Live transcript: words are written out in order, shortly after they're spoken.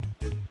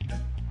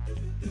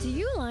Do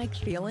you like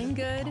feeling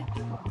good?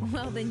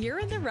 Well, then you're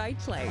in the right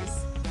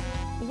place.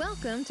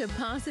 Welcome to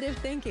Positive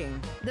Thinking,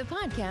 the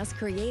podcast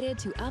created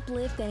to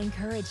uplift and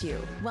encourage you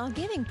while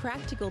giving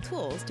practical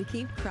tools to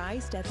keep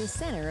Christ at the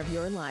center of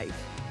your life.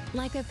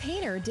 Like a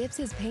painter dips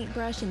his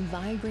paintbrush in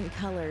vibrant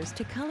colors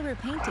to color a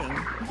painting,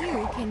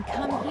 you can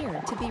come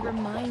here to be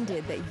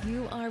reminded that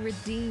you are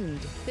redeemed,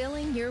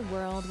 filling your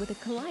world with a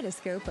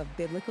kaleidoscope of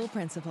biblical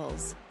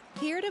principles.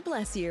 Here to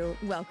bless you,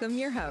 welcome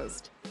your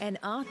host, an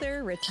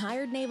author,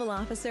 retired naval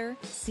officer,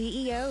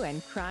 CEO,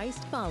 and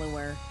Christ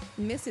follower,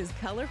 Mrs.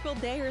 Colorful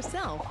Day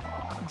herself,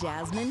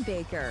 Jasmine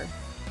Baker.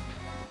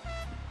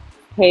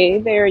 Hey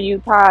there, you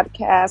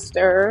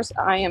podcasters.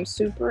 I am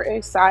super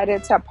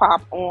excited to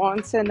pop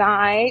on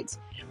tonight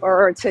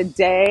or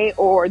today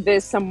or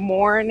this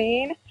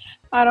morning.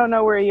 I don't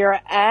know where you're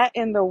at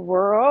in the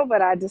world,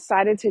 but I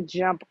decided to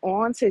jump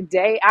on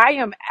today. I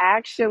am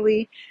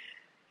actually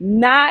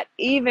not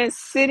even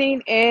sitting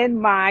in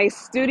my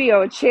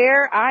studio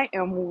chair. I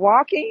am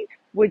walking.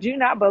 Would you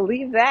not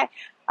believe that?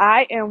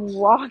 I am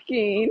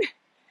walking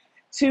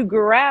to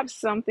grab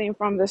something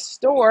from the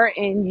store,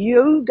 and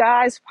you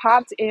guys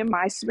popped in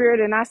my spirit,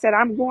 and I said,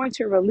 I'm going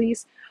to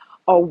release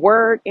a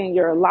word in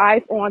your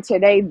life on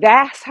today.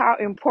 That's how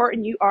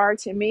important you are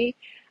to me.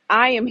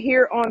 I am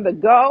here on the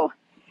go,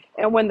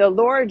 and when the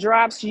Lord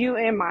drops you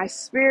in my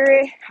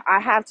spirit, I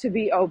have to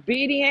be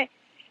obedient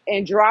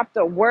and drop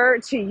the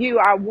word to you.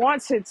 I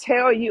want to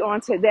tell you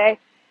on today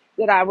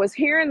that I was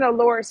hearing the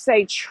Lord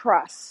say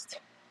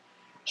trust.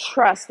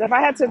 Trust. If I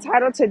had to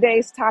title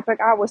today's topic,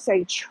 I would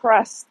say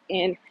trust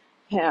in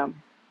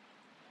Him.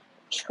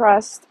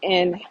 Trust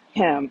in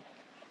Him.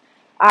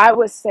 I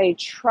would say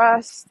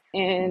trust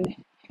in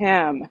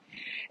Him.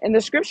 And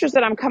the scriptures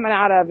that I'm coming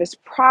out of is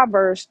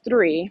Proverbs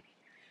 3,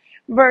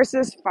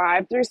 verses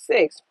 5 through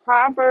 6.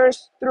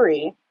 Proverbs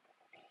 3,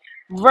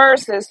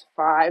 verses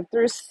 5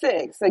 through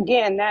 6.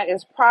 Again, that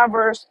is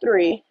Proverbs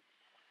 3,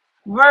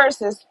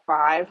 verses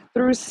 5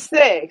 through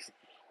 6.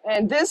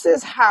 And this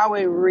is how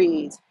it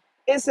reads.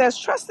 It says,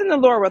 trust in the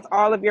Lord with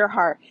all of your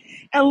heart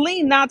and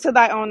lean not to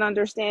thy own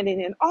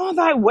understanding. In all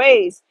thy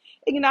ways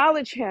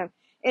acknowledge him,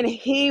 and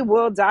he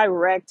will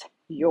direct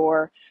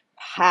your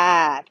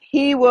path.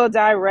 He will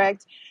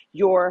direct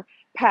your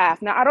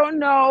path. Now, I don't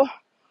know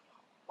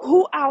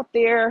who out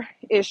there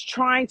is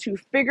trying to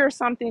figure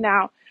something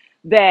out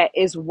that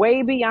is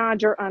way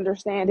beyond your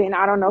understanding.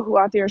 I don't know who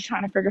out there is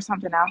trying to figure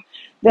something out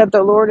that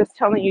the Lord is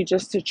telling you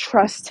just to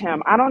trust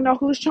him. I don't know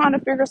who's trying to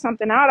figure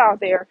something out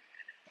there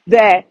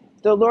that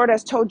the Lord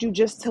has told you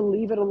just to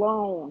leave it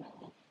alone.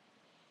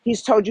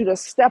 He's told you to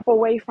step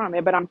away from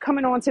it, but I'm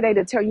coming on today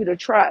to tell you to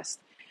trust.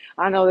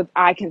 I know that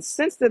I can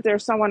sense that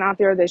there's someone out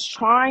there that's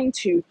trying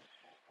to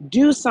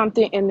do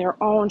something in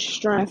their own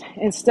strength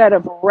instead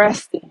of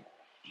resting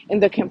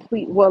in the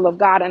complete will of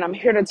God. And I'm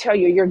here to tell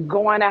you, you're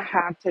going to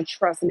have to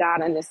trust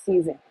God in this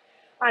season.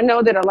 I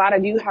know that a lot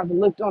of you have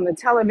looked on the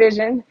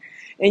television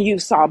and you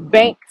saw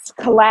banks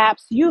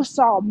collapse. You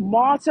saw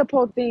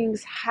multiple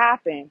things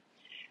happen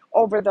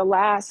over the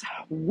last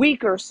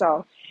week or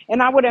so.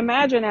 And I would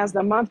imagine as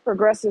the month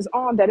progresses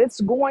on that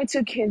it's going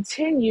to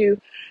continue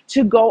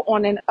to go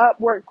on an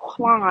upward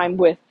climb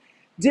with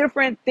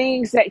different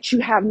things that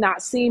you have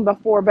not seen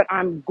before. But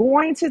I'm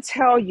going to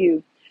tell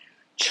you,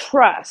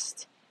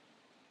 trust.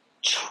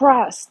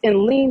 Trust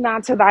and lean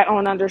not to thy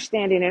own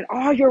understanding, in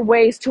all your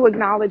ways to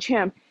acknowledge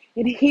him,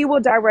 and he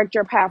will direct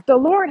your path. The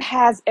Lord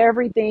has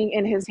everything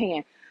in his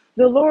hand.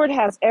 The Lord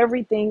has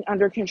everything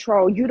under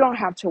control. You don't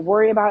have to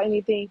worry about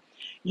anything.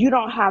 You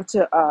don't have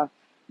to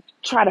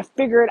try to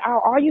figure it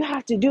out. All you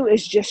have to do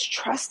is just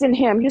trust in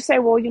him. You say,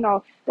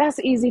 well, that's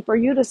easy for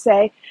you to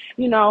say.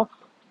 You know,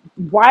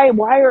 why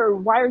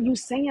are you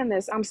saying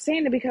this? I'm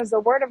saying it because the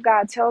word of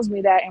God tells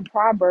me that in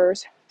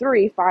Proverbs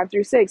 3, 5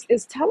 through 6.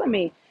 It's telling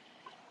me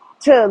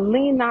to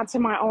lean not to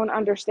my own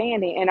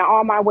understanding, and in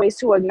all my ways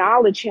to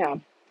acknowledge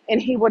him,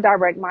 and he will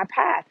direct my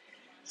path.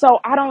 So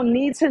I don't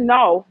need to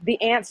know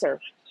the answer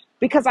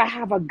because I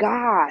have a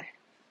God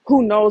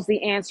who knows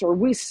the answer.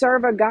 We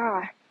serve a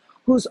God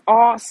who's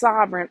all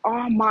sovereign,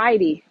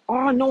 almighty,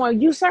 all knowing.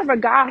 You serve a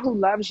God who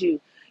loves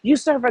you. You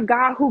serve a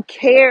God who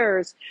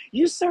cares.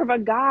 You serve a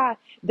God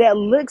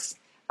that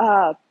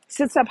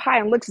sits up high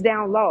and looks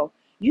down low.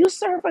 You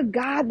serve a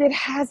God that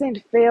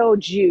hasn't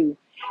failed you.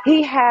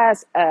 He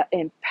has an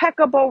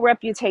impeccable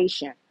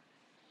reputation.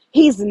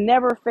 He's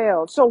never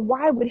failed. So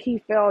why would he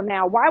fail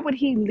now? Why would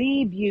he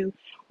leave you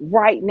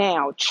right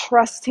now?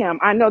 Trust him.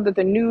 I know that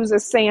the news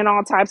is saying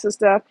all types of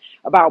stuff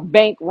about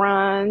bank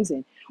runs,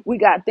 and we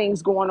got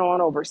things going on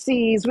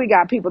overseas. We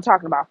got people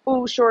talking about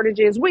food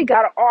shortages. We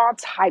got all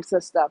types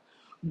of stuff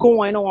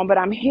going on. But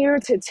I'm here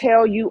to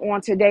tell you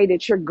on today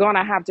that you're going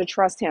to have to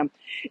trust him.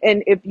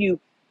 And if you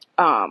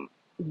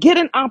get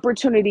an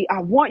opportunity,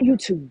 I want you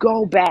to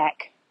go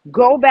back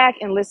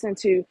and listen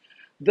to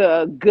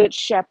the Good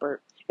Shepherd.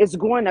 It's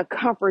going to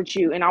comfort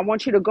you. And I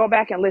want you to go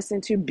back and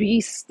listen to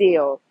Be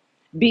Still.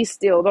 Be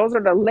Still. Those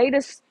are the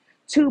latest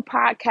two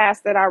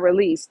podcasts that I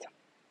released.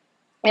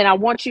 And I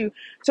want you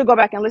to go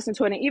back and listen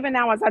to it. And even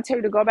now, as I tell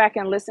you to go back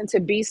and listen to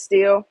Be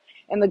Still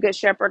and the Good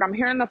Shepherd. I'm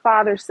hearing the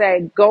Father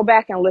say, go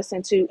back and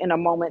listen to in a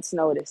moment's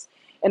notice.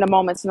 In a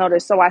moment's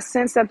notice. So I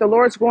sense that the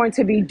Lord's going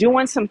to be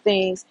doing some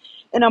things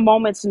in a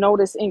moment's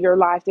notice in your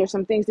life. There's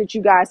some things that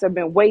you guys have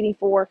been waiting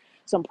for,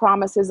 some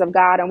promises of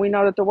God. And we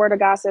know that the word of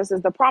God says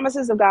that the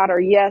promises of God are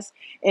yes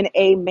and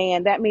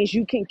amen. That means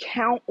you can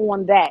count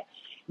on that.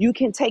 You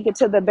can take it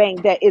to the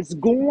bank that it's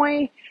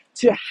going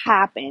to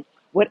happen.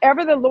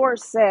 Whatever the Lord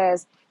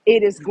says,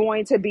 it is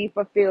going to be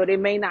fulfilled. It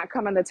may not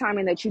come in the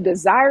timing that you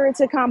desire it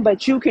to come,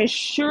 but you can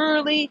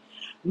surely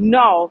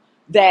know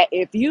that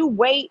if you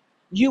wait,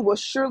 you will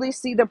surely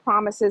see the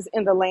promises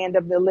in the land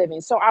of the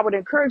living. So I would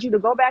encourage you to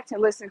go back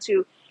and listen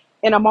to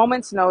In a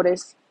Moment's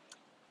Notice,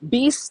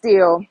 Be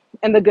Still,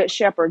 and The Good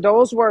Shepherd.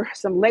 Those were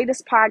some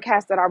latest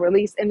podcasts that I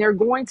released, and they're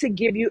going to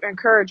give you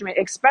encouragement,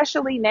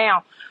 especially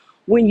now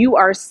when you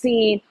are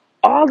seeing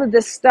all of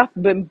this stuff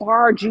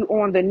bombard you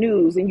on the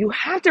news. And you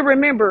have to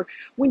remember,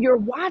 when you're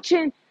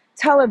watching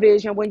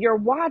television, when you're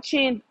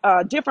watching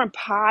different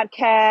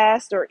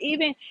podcasts, or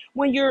even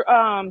when you're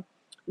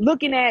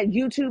looking at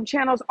YouTube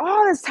channels,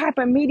 all this type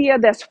of media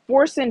that's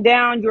forcing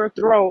down your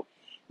throat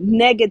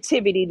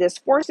negativity, that's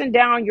forcing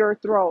down your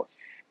throat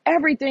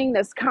everything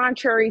that's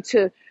contrary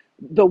to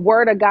the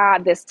word of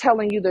God, that's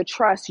telling you to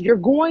trust, you're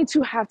going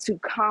to have to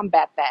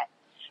combat that.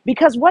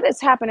 Because what is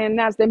happening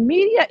as the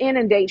media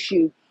inundates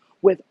you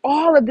with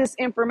all of this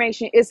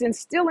information, is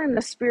instilling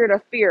the spirit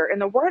of fear.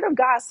 And the word of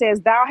God says,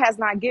 thou hast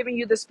not given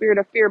you the spirit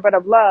of fear, but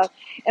of love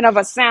and of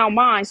a sound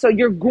mind. So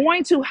you're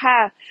going to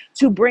have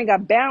to bring a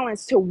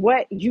balance to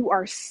what you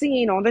are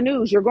seeing on the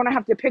news. You're going to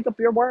have to pick up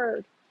your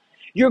word.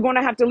 You're going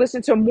to have to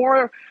listen to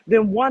more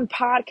than one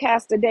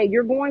podcast a day.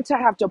 You're going to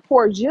have to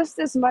pour just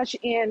as much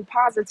in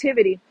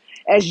positivity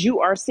as you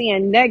are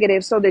seeing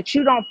negative, so that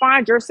you don't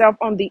find yourself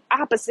on the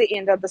opposite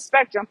end of the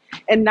spectrum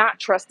and not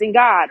trusting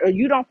God, or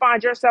you don't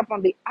find yourself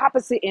on the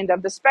opposite end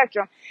of the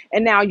spectrum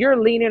and now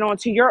you're leaning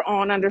onto your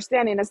own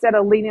understanding instead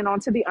of leaning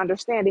onto the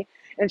understanding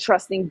and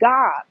trusting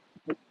God.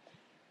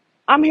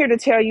 I'm here to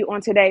tell you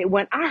on today,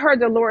 when I heard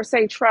the Lord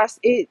say trust,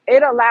 it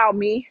allowed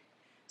me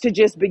to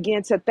just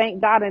begin to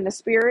thank God in the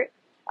spirit.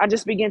 I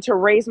just began to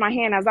raise my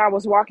hand as I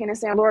was walking and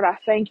saying, Lord, I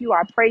thank you.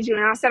 I praise you.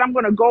 And I said, I'm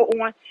going to go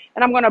on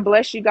and I'm going to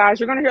bless you guys.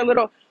 You're going to hear a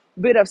little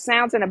bit of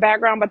sounds in the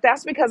background, but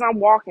that's because I'm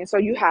walking. So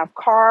you have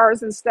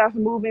cars and stuff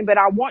moving, but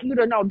I want you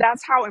to know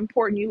that's how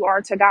important you are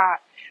to God,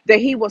 that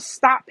he will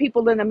stop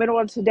people in the middle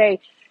of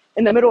today,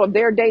 in the middle of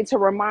their day, to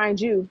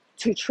remind you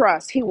to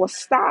trust. He will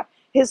stop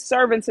his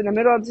servants in the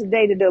middle of the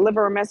day to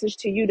deliver a message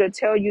to you, to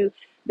tell you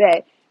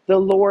that the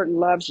Lord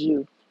loves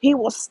you. He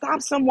will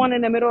stop someone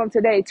in the middle of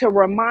today to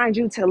remind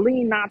you to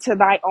lean not to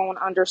thy own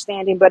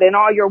understanding, but in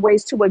all your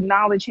ways to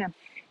acknowledge him,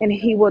 and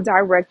he will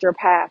direct your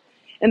path.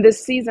 In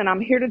this season, I'm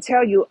here to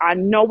tell you, I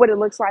know what it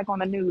looks like on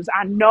the news.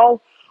 I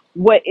know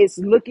what it's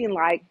looking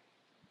like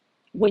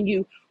when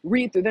you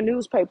read through the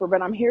newspaper,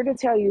 but I'm here to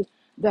tell you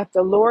that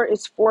the Lord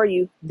is for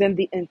you than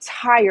the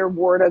entire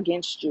world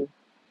against you.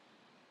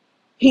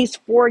 He's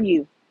for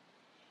you.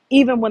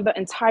 Even when the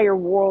entire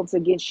world's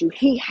against you,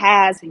 he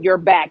has your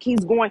back.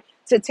 He's going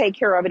to take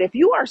care of it. If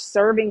you are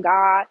serving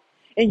God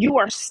and you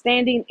are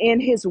standing in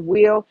his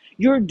will,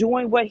 you're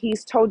doing what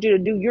he's told you to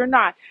do. You're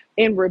not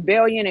in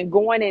rebellion and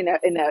going in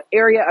an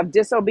area of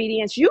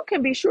disobedience. You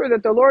can be sure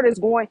that the Lord is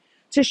going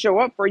to show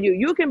up for you.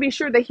 You can be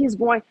sure that he's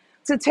going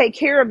to take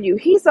care of you.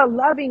 He's a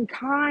loving,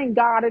 kind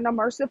God and a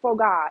merciful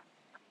God.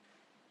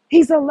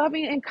 He's a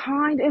loving and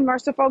kind and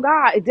merciful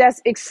God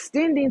that's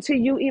extending to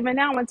you even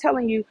now and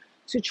telling you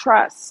to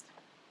trust,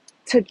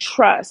 to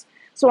trust.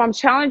 So I'm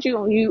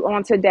challenging you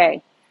on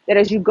today that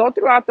as you go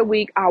throughout the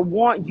week, I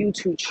want you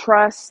to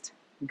trust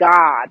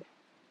God.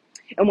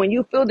 And when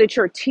you feel that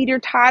you're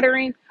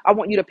teeter-tottering, I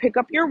want you to pick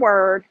up your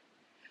word,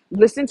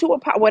 listen to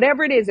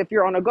whatever it is. If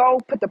you're on a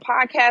go, put the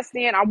podcast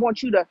in. I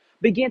want you to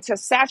begin to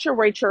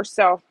saturate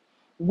yourself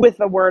with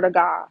the word of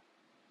God.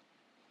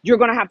 You're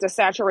going to have to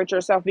saturate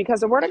yourself, because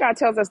the word of God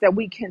tells us that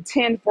we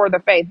contend for the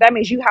faith. That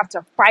means you have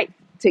to fight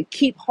to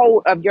keep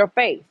hold of your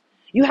faith.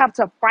 You have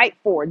to fight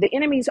for it. The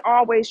enemy's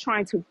always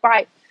trying to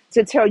fight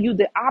to tell you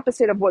the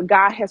opposite of what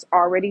God has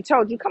already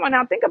told you. Come on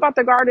now, think about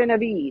the Garden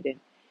of Eden.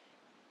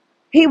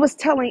 He was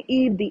telling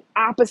Eve the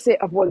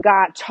opposite of what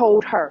God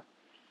told her,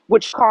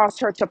 which caused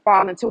her to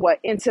fall into what?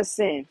 Into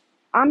sin.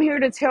 I'm here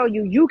to tell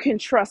you, you can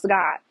trust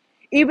God.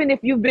 Even if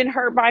you've been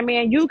hurt by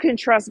man, you can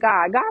trust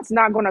God. God's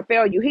not going to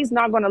fail you. He's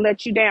not going to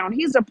let you down.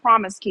 He's a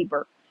promise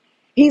keeper.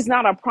 He's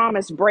not a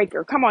promise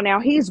breaker. Come on now.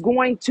 He's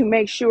going to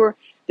make sure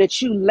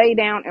that you lay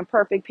down in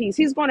perfect peace.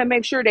 He's going to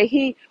make sure that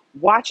he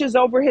watches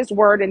over his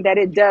word and that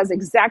it does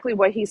exactly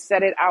what he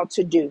set it out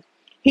to do.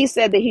 He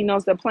said that he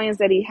knows the plans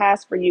that he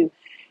has for you,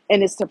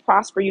 and it's to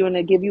prosper you and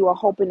to give you a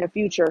hope in the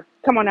future.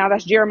 Come on now.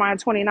 That's Jeremiah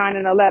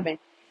 29:11.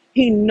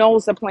 He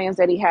knows the plans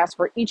that he has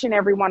for each and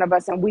every one of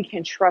us, and we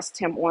can trust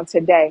him on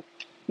today.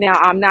 Now,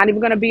 I'm not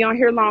even going to be on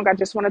here long. I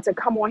just wanted to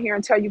come on here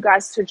and tell you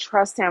guys to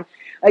trust him.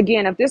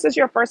 Again, if this is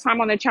your first time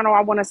on the channel,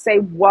 I want to say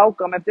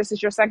welcome. If this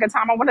is your second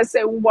time, I want to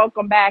say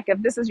welcome back.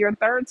 If this is your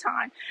third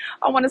time,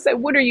 I want to say,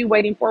 what are you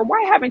waiting for?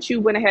 Why haven't you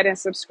went ahead and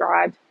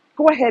subscribed?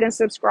 go ahead and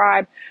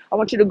subscribe. I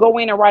want you to go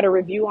in and write a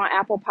review on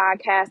Apple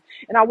Podcasts.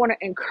 And I want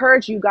to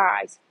encourage you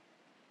guys.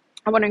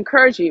 I want to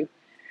encourage you.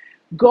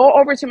 Go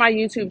over to my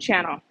YouTube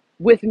channel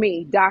with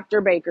me,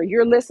 Dr. Baker.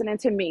 You're listening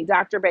to me,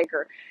 Dr.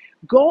 Baker.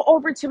 Go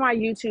over to my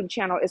YouTube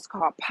channel. It's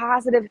called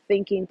Positive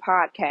Thinking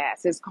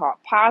Podcast. It's called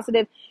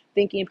Positive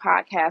Thinking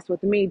Podcast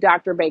with me,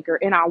 Dr. Baker.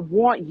 And I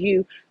want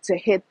you to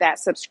hit that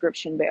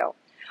subscription bell.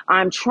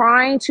 I'm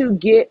trying to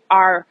get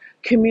our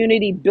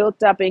community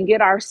built up and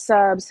get our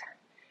subs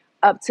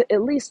up to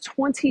at least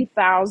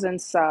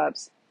 20,000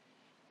 subs.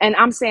 And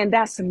I'm saying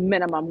that's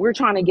minimum. We're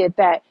trying to get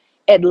that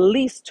at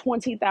least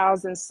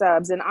 20,000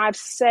 subs. And I've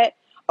set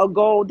a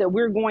goal that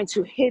we're going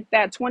to hit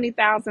that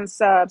 20,000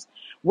 subs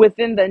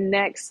within the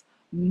next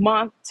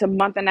month to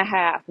month and a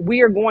half.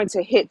 We are going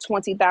to hit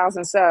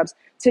 20,000 subs.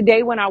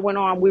 Today, when I went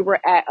on, we were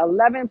at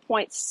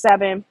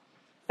 11.7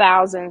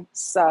 thousand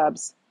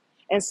subs.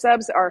 And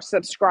subs are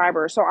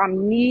subscribers. So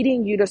I'm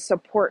needing you to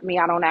support me.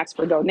 I don't ask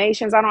for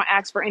donations. I don't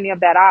ask for any of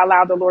that. I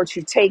allow the Lord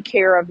to take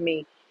care of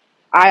me.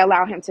 I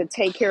allow him to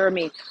take care of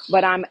me,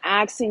 but I'm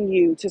asking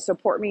you to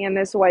support me in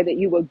this way, that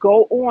you would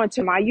go on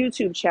to my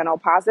YouTube channel,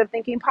 Positive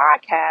Thinking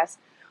Podcast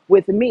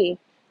with me,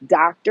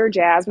 Dr.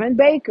 Jasmine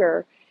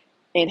Baker,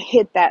 and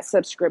hit that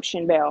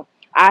subscription bell.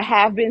 I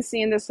have been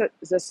seeing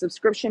the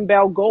subscription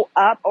bell go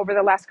up over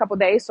the last couple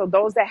of days. So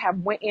those that have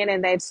went in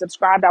and they've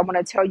subscribed, I want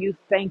to tell you,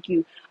 thank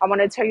you. I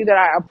want to tell you that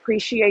I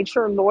appreciate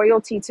your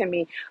loyalty to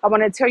me. I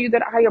want to tell you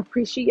that I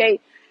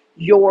appreciate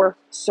your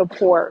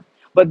support.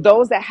 But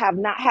those that have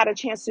not had a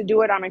chance to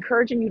do it, I'm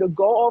encouraging you to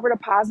go over to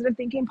Positive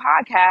Thinking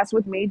Podcast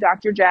with me,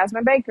 Dr.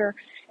 Jasmine Baker,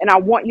 and I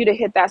want you to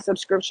hit that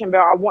subscription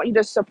bell. I want you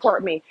to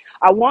support me.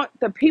 I want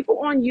the people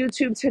on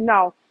YouTube to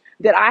know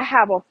that I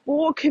have a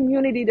full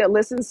community that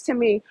listens to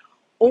me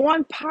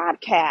on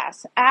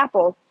podcasts,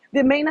 Apple,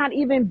 that may not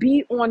even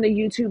be on the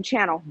YouTube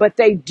channel, but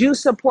they do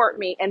support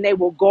me and they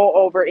will go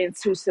over and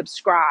to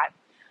subscribe.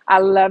 I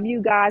love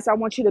you guys. I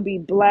want you to be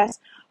blessed.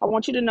 I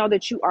want you to know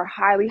that you are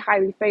highly,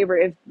 highly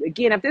favored.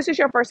 If this is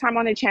your first time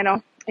on the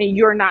channel and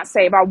you're not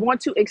saved, I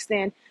want to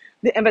extend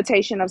the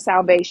invitation of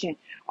salvation.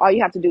 All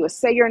you have to do is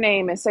say your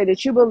name and say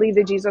that you believe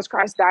that Jesus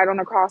Christ died on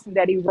the cross and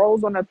that he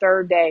rose on the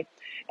third day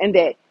and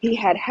that he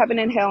had heaven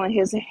and hell in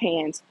his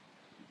hands,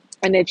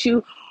 and that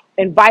you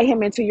invite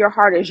him into your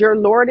heart as your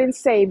Lord and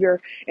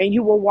Savior, and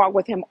you will walk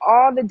with him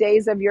all the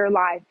days of your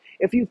life.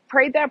 If you've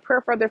prayed that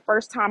prayer for the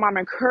first time, I'm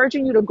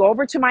encouraging you to go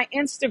over to my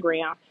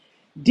Instagram,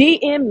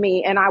 DM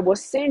me, and I will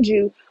send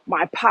you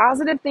my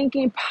Positive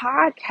Thinking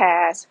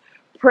Podcast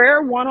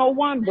Prayer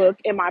 101 book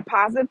and my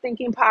Positive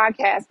Thinking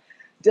Podcast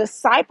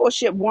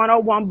Discipleship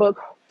 101 book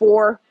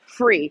for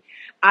free.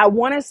 I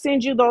want to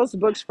send you those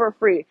books for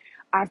free.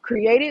 I've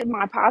created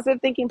my Positive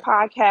Thinking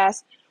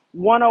Podcast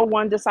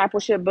 101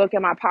 discipleship book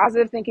and my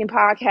Positive Thinking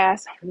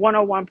Podcast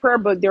 101 prayer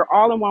book. They're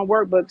all in one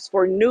workbooks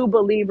for new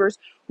believers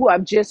who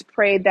have just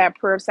prayed that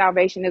prayer of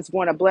salvation. It's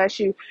going to bless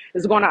you.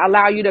 It's going to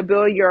allow you to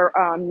build your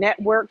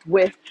network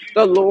with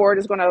the Lord.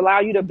 It's going to allow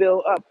you to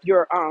build up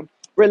your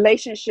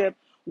relationship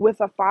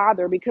with a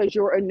Father because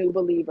you're a new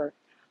believer.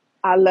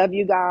 I love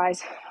you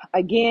guys.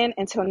 Again,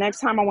 until next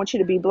time, I want you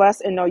to be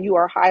blessed and know you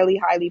are highly,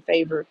 highly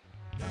favored.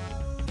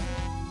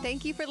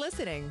 Thank you for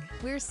listening.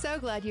 We're so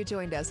glad you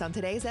joined us on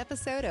today's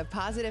episode of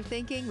Positive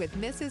Thinking with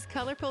Mrs.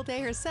 Colorful Day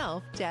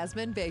herself,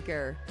 Jasmine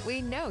Baker.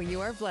 We know you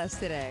are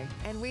blessed today,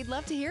 and we'd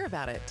love to hear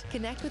about it.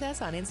 Connect with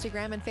us on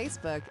Instagram and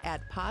Facebook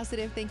at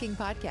Positive Thinking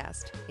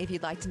Podcast. If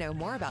you'd like to know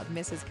more about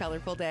Mrs.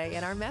 Colorful Day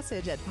and our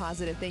message at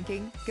Positive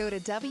Thinking, go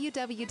to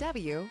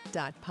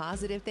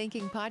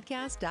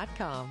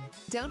www.positivethinkingpodcast.com.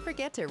 Don't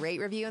forget to rate,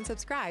 review, and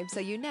subscribe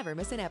so you never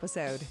miss an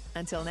episode.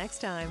 Until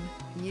next time,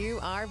 you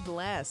are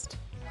blessed.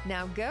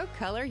 Now go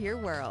color your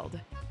world.